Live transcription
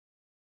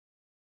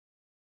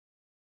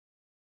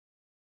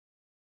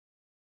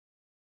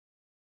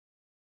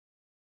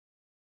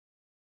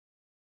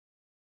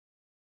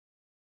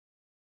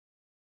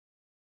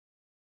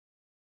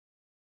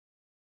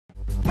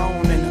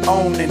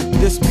Owning,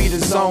 this be the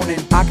zoning.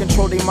 I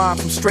control their mind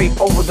from straight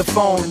over the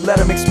phone. Let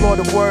them explore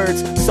the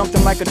words,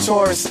 something like a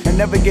tourist, and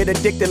never get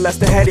addicted lest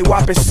the heady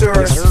whopper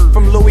serious.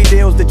 From Louis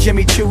Deals to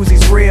Jimmy Choo's,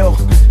 he's real.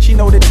 She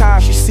know the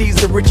time she sees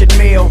the Richard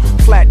Mille.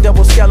 Flat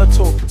double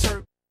skeletal.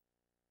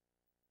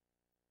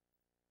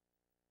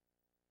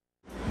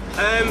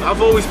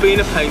 I've always been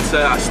a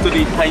painter. I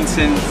studied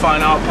painting,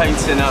 fine art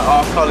painting at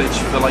our college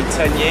for like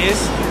 10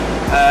 years.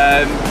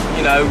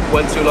 You know,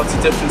 went through lots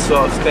of different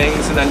sort of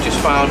things and then just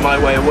found my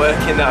way of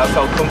working that I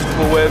felt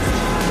comfortable with.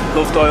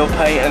 Loved oil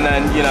paint, and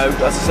then, you know,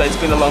 as I say, it's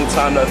been a long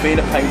time that I've been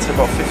a painter,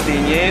 about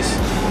 15 years.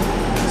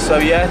 So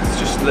yeah, it's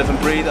just live and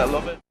breathe, I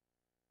love it.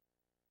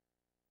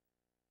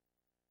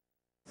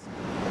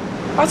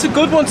 That's a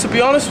good one, to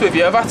be honest with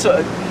you.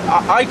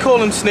 I call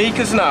them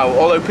sneakers now,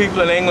 although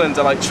people in England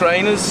are like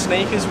trainers,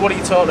 sneakers. What are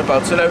you talking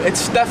about? So no,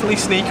 it's definitely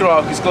sneaker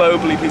art, because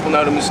globally people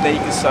know them as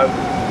sneakers, so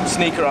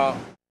sneaker art.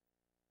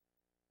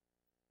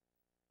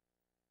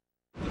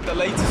 The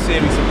latest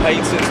series of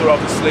paintings are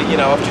obviously, you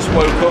know, I've just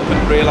woke up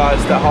and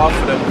realised that half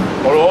of them,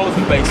 or all of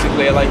them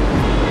basically, are like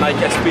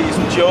Nike SBs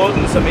and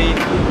Jordans. I mean,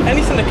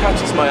 anything that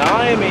catches my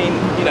eye. I mean,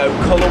 you know,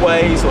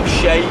 colourways or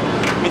shape.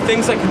 I mean,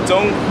 things like a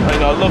dunk, you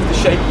know, I love the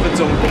shape of a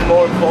dunk, but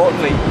more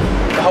importantly,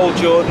 the whole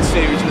Jordan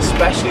series, and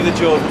especially the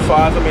Jordan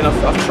 5. I mean,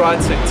 I've tried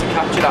to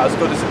capture that as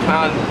good as I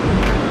can.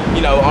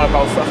 You know, I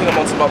think I'm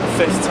on to about the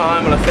 5th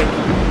time, and I think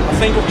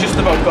I've just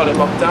about got it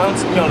locked down,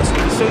 to be honest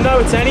with you. So no,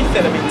 it's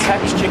anything. I mean,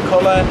 texture,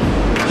 colour,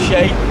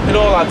 shape, it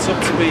all adds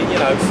up to be, you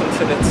know,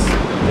 something that's,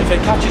 if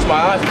it catches my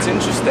eye, if it's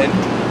interesting,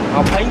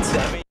 I'll paint it.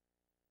 I mean,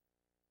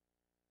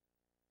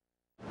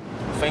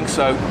 I think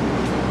so.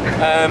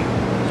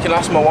 You can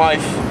ask my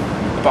wife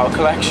about a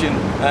collection.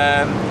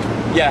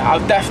 Yeah,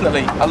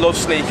 I love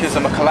sneakers.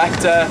 I'm a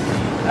collector.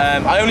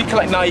 I only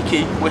collect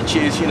Nike, which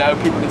is, you know,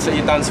 people can say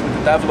you're dancing with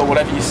the devil or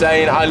whatever you're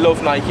saying. I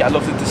love Nike, I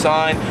love the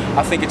design.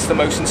 I think it's the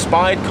most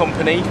inspired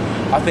company.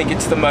 I think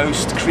it's the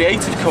most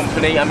creative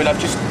company. I mean, I've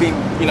just been,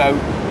 you know,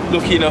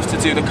 lucky enough to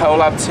do the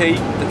collab tee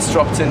that's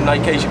dropped in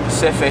Nike Asia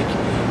Pacific.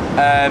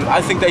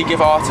 I think they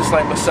give artists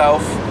like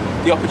myself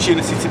the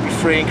opportunity to be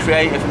free and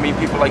creative. I mean,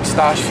 people like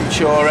Stash,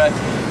 Futura,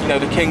 you know,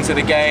 the kings of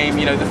the game,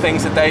 you know, the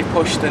things that they've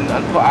pushed and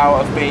put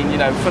out have been, you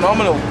know,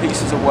 phenomenal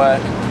pieces of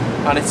work.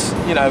 And it's,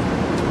 you know,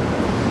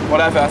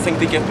 whatever, I think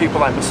they give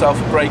people like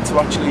myself a break to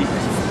actually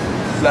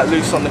let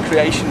loose on the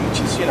creation, which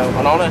is, you know,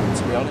 an honour,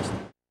 to be honest.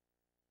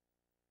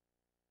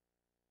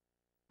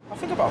 I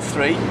think about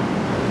 3.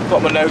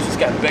 But my nose is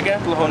getting bigger,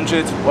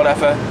 100,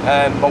 whatever.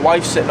 My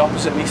wife's sitting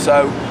opposite me,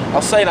 so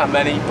I'll say that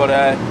many, but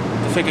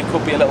the figure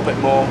could be a little bit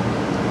more.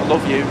 I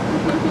love you.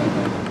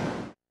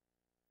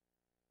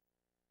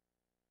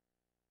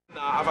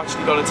 I've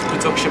actually gone into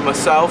production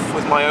myself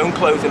with my own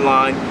clothing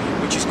line,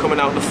 which is coming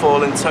out in the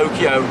fall in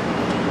Tokyo,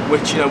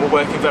 which, you know, we're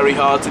working very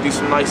hard to do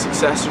some nice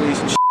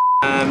accessories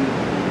and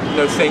you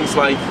know, things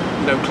like,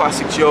 you know,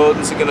 classic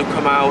Jordans are going to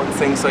come out and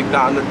things like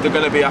that, and they're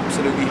going to be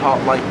absolutely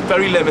hot, like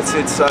very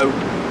limited, so,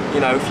 you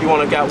know, if you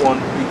want to get one,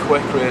 be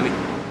quick really.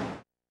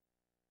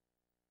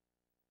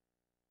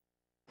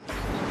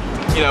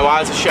 You know,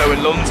 I had a show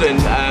in London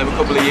a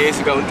couple of years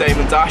ago, and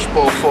Damon Dash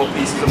bought 4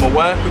 pieces of my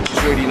work, which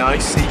is really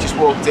nice. He just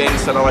walked in,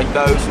 said I like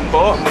those, and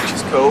bought them, which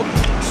is cool.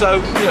 So,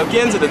 you know, at the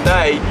end of the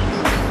day,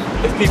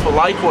 if people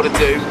like what I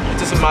do, it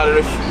doesn't matter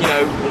if, you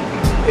know,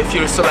 if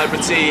you're a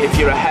celebrity, if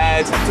you're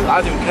ahead,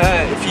 I don't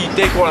care. If you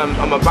dig what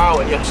I'm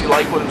about and you actually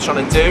like what I'm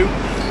trying to do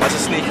as a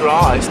sneaker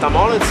artist, I'm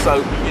honoured, so,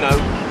 you know,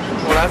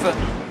 whatever.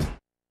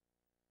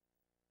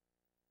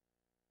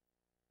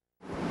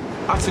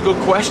 That's a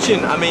good question.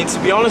 I mean, to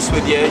be honest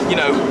with you, you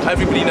know,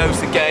 everybody knows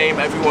the game,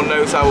 everyone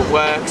knows how it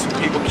works,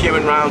 people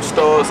queuing around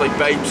stores like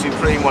Babe,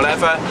 Supreme,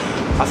 whatever.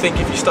 I think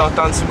if you start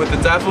dancing with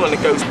the devil and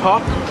it goes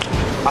pop,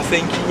 I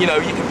think, you know,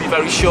 you can be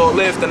very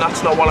short-lived, and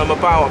that's not what I'm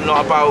about. I'm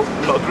not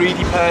a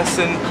greedy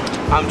person.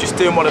 I'm just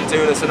doing what I'm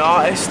doing as an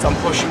artist. I'm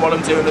pushing what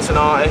I'm doing as an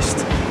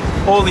artist.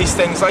 All these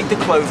things like the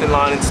clothing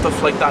line and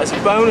stuff like that is a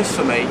bonus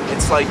for me.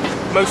 It's like,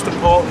 most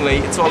importantly,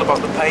 it's all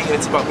about the painting.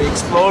 It's about me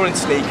exploring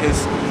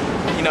sneakers,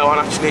 you know, and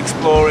actually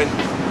exploring,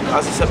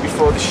 as I said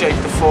before, the shape,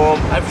 the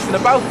form, everything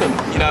about them,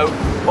 you know,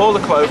 all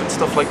the clothing,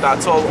 stuff like that.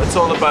 It's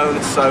all a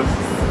bonus, so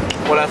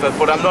whatever.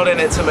 But I'm not in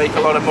it to make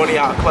a lot of money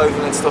out of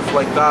clothing and stuff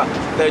like that.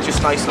 They're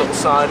just nice little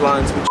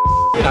sidelines, which,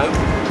 you know,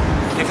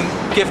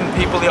 giving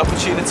people the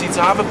opportunity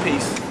to have a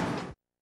piece.